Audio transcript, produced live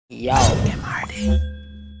Yo.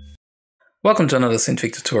 Welcome to another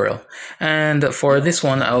Synfig tutorial, and for this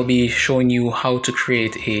one I'll be showing you how to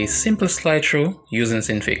create a simple slideshow using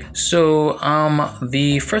Synfig. So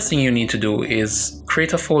the first thing you need to do is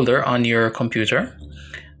create a folder on your computer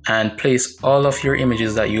and place all of your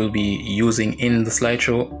images that you'll be using in the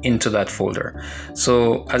slideshow into that folder.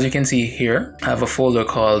 So as you can see here, I have a folder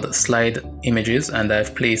called slide images, and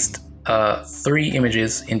I've placed 3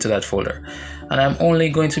 images into that folder, and I'm only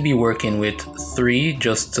going to be working with 3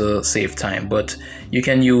 just to save time, but you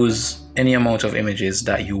can use any amount of images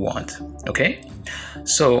that you want. Okay,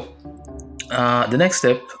 so the next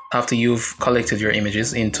step after you've collected your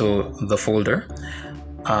images into the folder,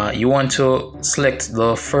 you want to select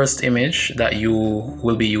the first image that you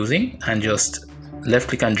will be using and just left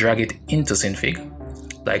click and drag it into Synfig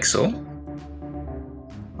like so.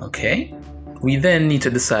 Okay, we then need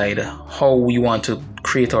to decide how we want to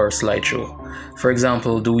create our slideshow. For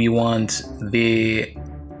example, do we want the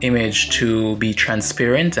image to be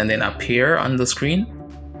transparent and then appear on the screen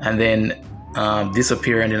and then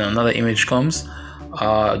disappear and then another image comes?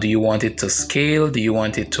 Do you want it to scale? Do you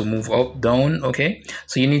want it to move up, down? Okay,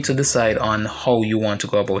 so you need to decide on how you want to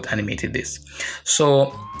go about animating this.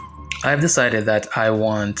 So I've decided that I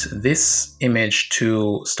want this image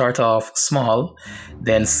to start off small,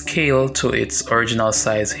 then scale to its original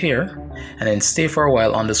size here, and then stay for a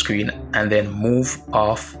while on the screen and then move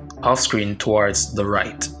off screen towards the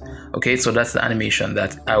right. Okay, so that's the animation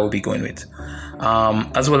that I will be going with.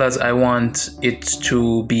 As well as I want it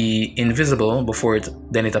to be invisible before it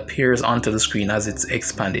appears onto the screen as it's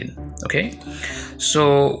expanding. Okay,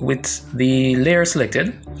 so with the layer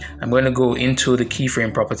selected, I'm going to go into the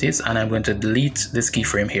keyframe properties and I'm going to delete this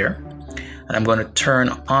keyframe here, and I'm going to turn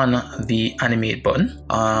on the animate button,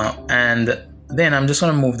 and then I'm just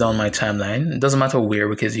going to move down my timeline. It doesn't matter where,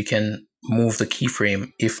 because you can move the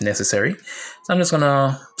keyframe if necessary. So I'm just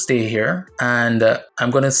gonna stay here, and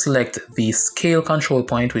I'm gonna select the scale control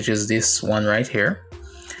point, which is this one right here,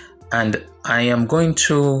 and I am going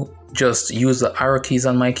to just use the arrow keys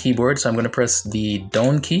on my keyboard. So I'm going to press the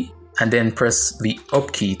down key and then press the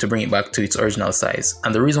up key to bring it back to its original size.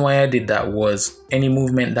 And the reason why I did that was any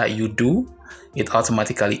movement that you do, it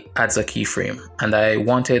automatically adds a keyframe, and I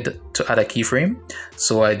wanted to add a keyframe,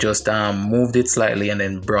 so I just moved it slightly and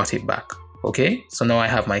then brought it back. Okay, so now I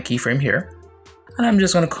have my keyframe here, and I'm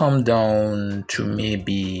just going to come down to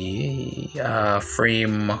maybe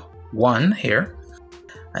frame 1 here,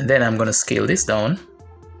 and then I'm going to scale this down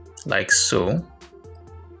like so.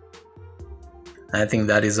 I think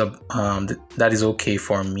that is that is okay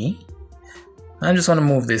for me. I'm just going to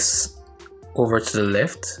move this over to the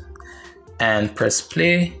left and press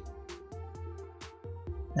play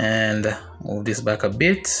and move this back a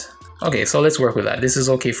bit. Okay, so let's work with that. This is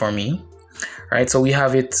okay for me. All right, so we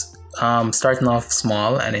have it starting off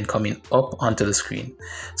small and then coming up onto the screen.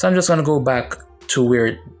 So I'm just going to go back to where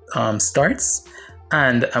it starts,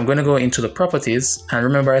 and I'm going to go into the properties. And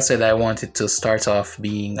remember, I said I want it to start off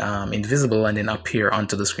being invisible and then appear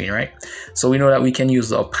onto the screen, right? So we know that we can use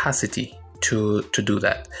the opacity to do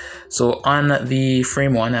that. So on the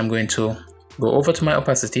frame 1, I'm going to go over to my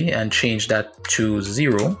opacity and change that to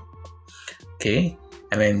 0. Okay,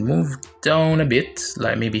 and then move down a bit,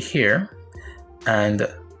 like maybe here, and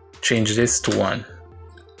change this to 1.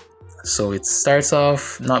 So it starts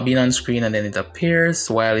off not being on screen and then it appears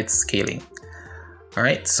while it's scaling. All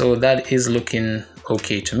right, so that is looking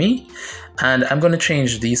okay to me. And I'm going to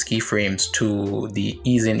change these keyframes to the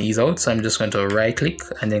ease in, ease out. So I'm just going to right click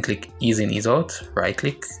and then click ease in, ease out, right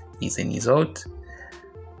click, ease in, ease out.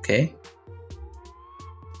 Okay.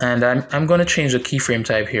 And I'm going to change the keyframe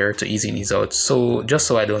type here to ease in, ease out, so just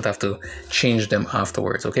so I don't have to change them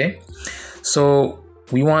afterwards. Okay, so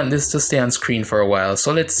we want this to stay on screen for a while.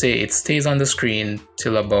 So let's say it stays on the screen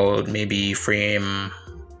till about maybe frame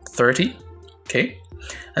 30. Okay,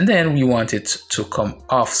 and then we want it to come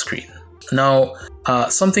off screen. Now,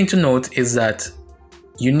 something to note is that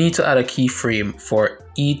you need to add a keyframe for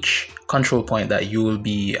each control point that you will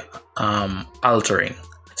be altering.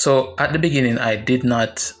 So at the beginning, I did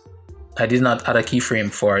not add a keyframe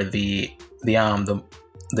for the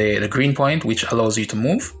green point, which allows you to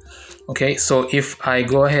move. Okay, so if I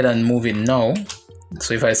go ahead and move it now,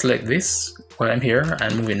 so if I select this while I'm here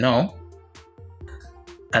and move it now,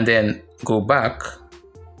 and then go back,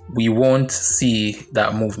 we won't see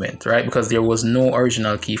that movement, right? Because there was no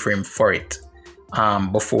original keyframe for it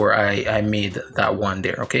before I made that one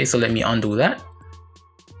there. Okay, so let me undo that.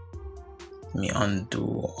 Let me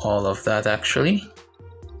undo all of that actually.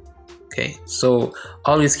 Okay, so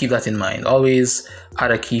always keep that in mind. Always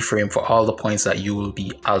add a keyframe for all the points that you will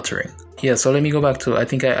be altering. Yeah, so let me go back to, I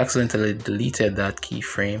think I accidentally deleted that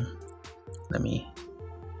keyframe.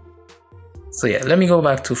 So yeah, let me go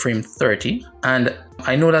back to frame 30, and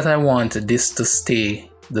I know that I want this to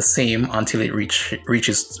stay the same until it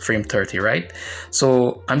reaches frame 30, right?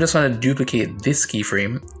 So I'm just going to duplicate this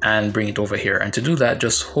keyframe and bring it over here. And to do that,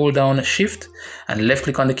 just hold down Shift and left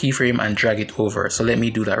click on the keyframe and drag it over. So let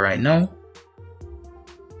me do that right now.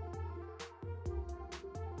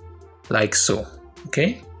 Like so.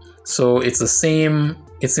 Okay, so it's the same,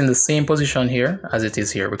 it's in the same position here as it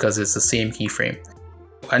is here because it's the same keyframe.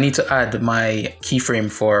 I need to add my keyframe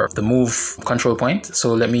for the move control point.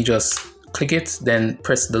 So let me just click it, then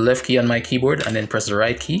press the left key on my keyboard and then press the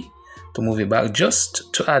right key to move it back,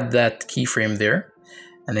 just to add that keyframe there,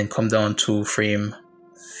 and then come down to frame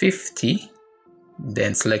 50,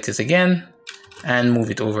 then select it again and move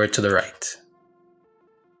it over to the right,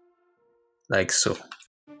 like so.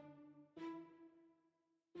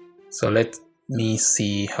 So let me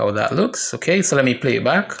see how that looks. Okay, so let me play it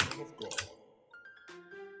back.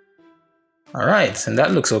 All right, and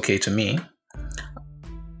that looks okay to me.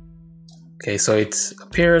 Okay, so it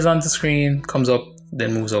appears on the screen, comes up,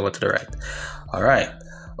 then moves over to the right. All right,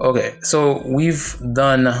 okay, so we've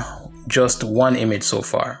done just one image so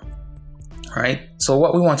far, right? So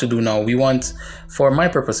what we want to do now, we want, for my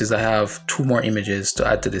purposes, I have 2 more images to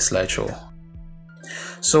add to this slideshow.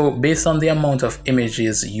 So based on the amount of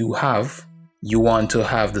images you have, you want to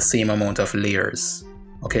have the same amount of layers.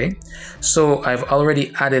 Okay, so I've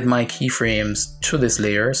already added my keyframes to this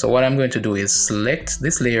layer. So what I'm going to do is select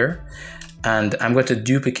this layer and I'm going to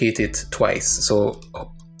duplicate it twice. So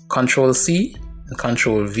Control C and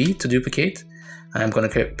Control V to duplicate. And I'm going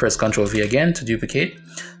to press Control V again to duplicate.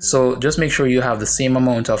 So just make sure you have the same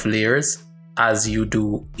amount of layers as you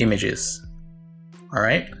do images. All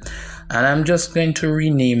right, and I'm just going to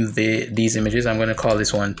rename these images. I'm going to call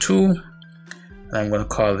this one 2 and I'm going to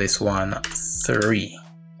call this one 3.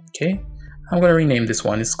 Okay, I'm going to rename this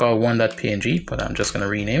one. It's called 1.png, but I'm just going to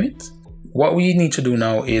rename it. What we need to do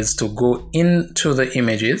now is to go into the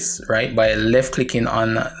images, right, by left clicking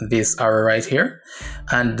on this arrow right here.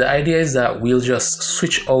 And the idea is that we'll just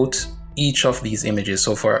switch out each of these images.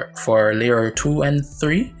 So for layer 2 and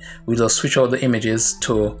 3, we'll just switch out the images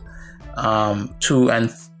to 2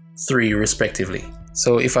 and 3 respectively.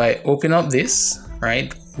 So if I open up this,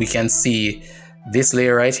 right, we can see this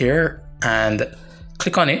layer right here and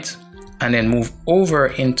click on it and then move over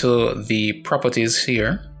into the properties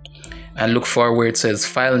here and look for where it says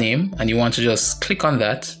file name, and you want to just click on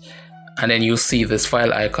that and then you'll see this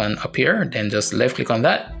file icon appear. Then just left click on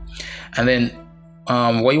that, and then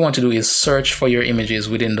what you want to do is search for your images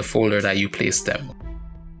within the folder that you placed them.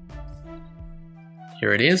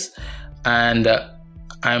 Here it is, and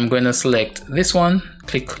I'm going to select this one,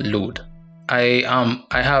 click load. I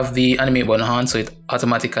have the animate button on, so it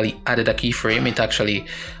automatically added a keyframe. It actually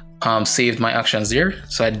saved my actions there,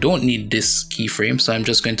 so I don't need this keyframe. So I'm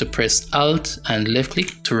just going to press Alt and left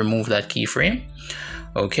click to remove that keyframe.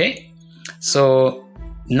 Okay, so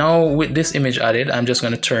now with this image added, I'm just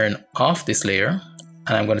going to turn off this layer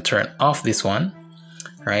and I'm going to turn off this one,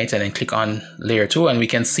 right? And then click on layer 2 and we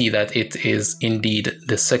can see that it is indeed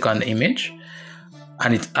the second image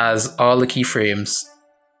and it has all the keyframes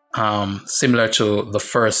similar to the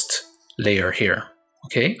first layer here.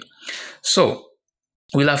 Okay, so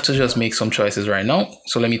we'll have to just make some choices right now.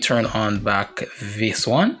 So let me turn on back this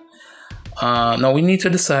one. Now we need to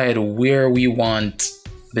decide where we want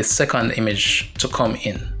the second image to come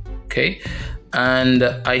in. Okay, and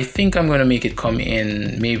I think I'm going to make it come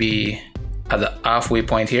in maybe at the halfway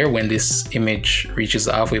point here when this image reaches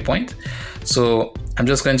the halfway point. So I'm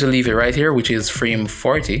just going to leave it right here, which is frame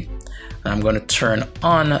 40. I'm going to turn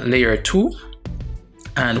on layer 2,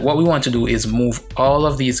 and what we want to do is move all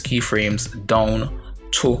of these keyframes down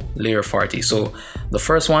to layer 40. So the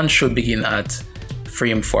first one should begin at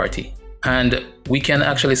frame 40, and we can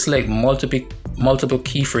actually select multiple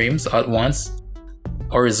keyframes at once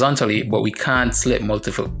horizontally, but we can't select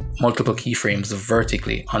multiple keyframes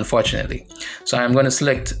vertically, unfortunately. So I'm going to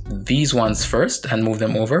select these ones first and move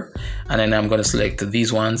them over, and then I'm going to select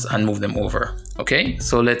these ones and move them over. Okay,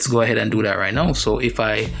 so let's go ahead and do that right now. So if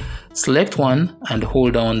I select one and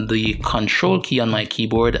hold down the Control key on my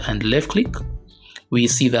keyboard and left click, we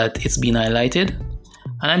see that it's been highlighted,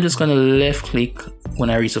 and I'm just going to left click when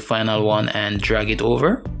I reach the final one and drag it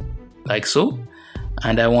over like so.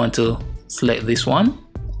 And I want to select this one,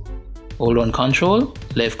 hold on Control,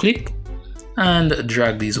 left click, and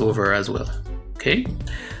drag these over as well. Okay,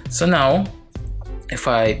 so now if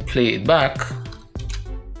I play it back,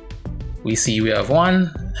 we see we have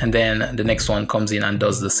one, and then the next one comes in and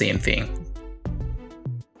does the same thing.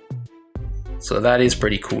 So that is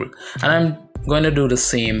pretty cool. And I'm going to do the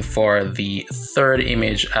same for the third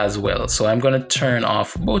image as well. So I'm going to turn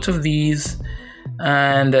off both of these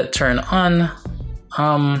and turn on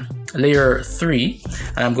layer 3,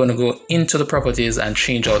 and I'm going to go into the properties and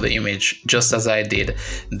change out the image just as I did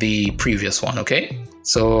the previous one. Okay,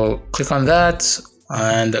 so click on that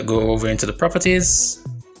and go over into the properties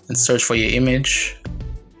and search for your image.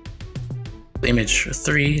 Image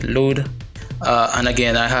 3, load, and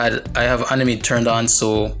again I have animate turned on,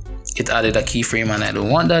 so it added a keyframe and I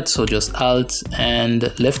don't want that, so just Alt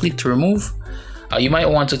and left click to remove. You might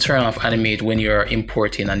want to turn off animate when you're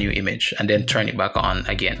importing a new image and then turn it back on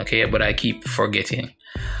again, okay? But I keep forgetting.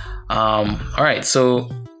 All right,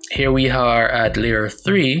 so here we are at layer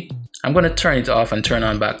 3. I'm going to turn it off and turn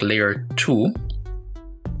on back layer 2.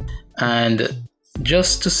 And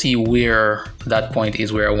just to see where that point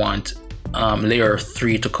is where I want layer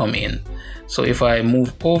 3 to come in. So if I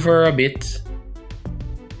move over a bit,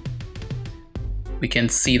 we can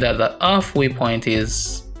see that the halfway point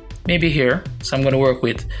is maybe here. So I'm going to work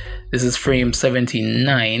with, this is frame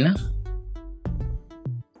 79,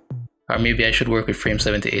 or maybe I should work with frame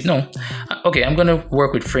 78. No, okay, I'm going to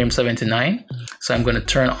work with frame 79. So I'm going to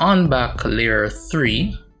turn on back layer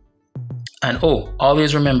 3, and oh,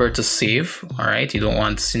 always remember to save. All right, you don't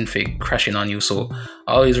want Synfig crashing on you, so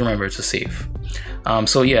always remember to save.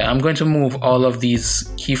 So yeah, I'm going to move all of these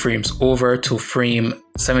keyframes over to frame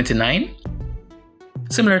 79,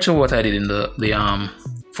 similar to what I did in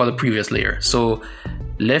for the previous layer. So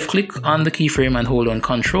left click on the keyframe and hold on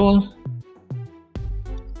Control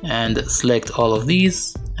and select all of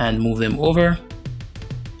these and move them over,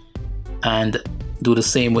 and do the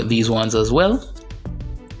same with these ones as well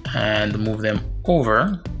and move them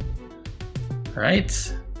over. All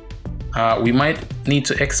right, we might need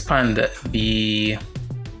to expand the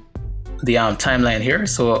timeline here.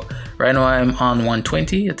 So right now I'm on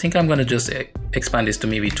 120. I think I'm going to just expand this to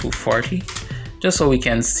maybe 240, just so we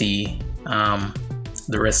can see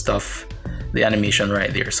the rest of the animation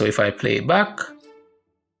right there. So if I play it back,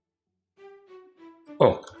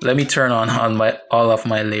 oh, let me turn on all of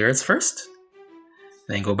my layers first,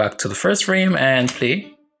 then go back to the first frame and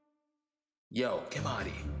play. Yo,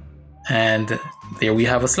 Kimati. And there we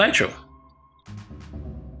have a slideshow.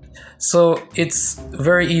 So it's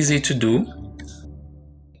very easy to do.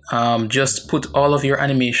 Just put all of your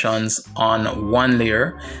animations on one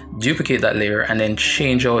layer, duplicate that layer, and then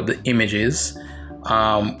change out the images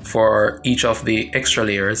for each of the extra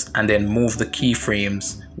layers, and then move the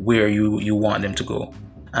keyframes where you want them to go.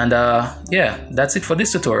 And yeah, that's it for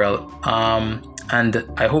this tutorial. And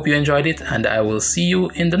I hope you enjoyed it, and I will see you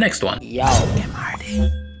in the next one. Yo,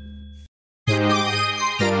 Marty.